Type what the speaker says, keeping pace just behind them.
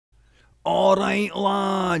Alright,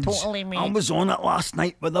 lads. Totally, mate. I was on it last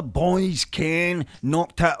night with the boys, Ken.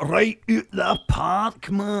 Knocked it right out the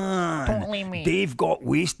park, man. Totally, mate. Dave got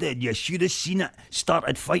wasted. You should have seen it.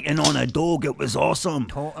 Started fighting on a dog. It was awesome.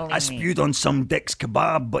 Totally, I spewed on some dick's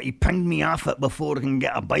kebab, but he pinged me off it before I can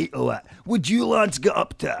get a bite of it. Would you lads get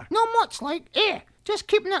up to? Not much, like, just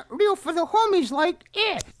keeping it real for the homies, like,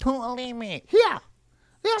 Totally, mate. Here,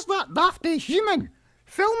 there's that dafty human,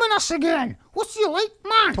 filming us again. What's he like,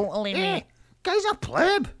 man? Totally, mate. Guy's a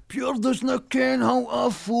pleb. Pure doesn't ken how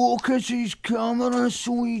to focus his camera,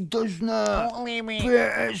 so he doesn't. Totally, mate.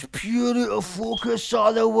 But it's pure out of focus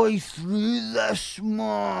all the way through this,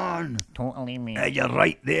 man. Totally, mate. You're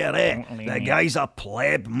right there, Totally, The mate. guy's a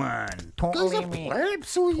pleb, man. Totally, Guy's a mate. pleb,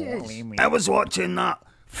 so he Totally, is. mate. I was watching that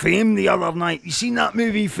Fame the other night. You seen that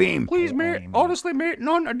movie, Fame? Please, mate. mate. Honestly, mate,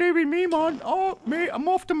 nothing to do with me, man. Oh, mate, I'm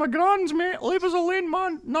off to my grand's, mate. Leave us alone,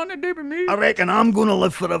 man. Nothing to do with me. I reckon I'm gonna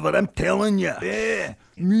live forever, I'm telling you. Yeah,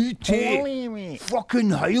 me too. Totally, mate.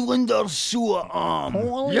 Fucking Highlanders, so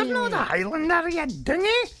Totally, You're not mate. a Highlander, you dingy.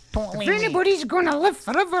 Totally, If mate. anybody's gonna live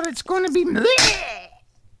forever, it's gonna be me.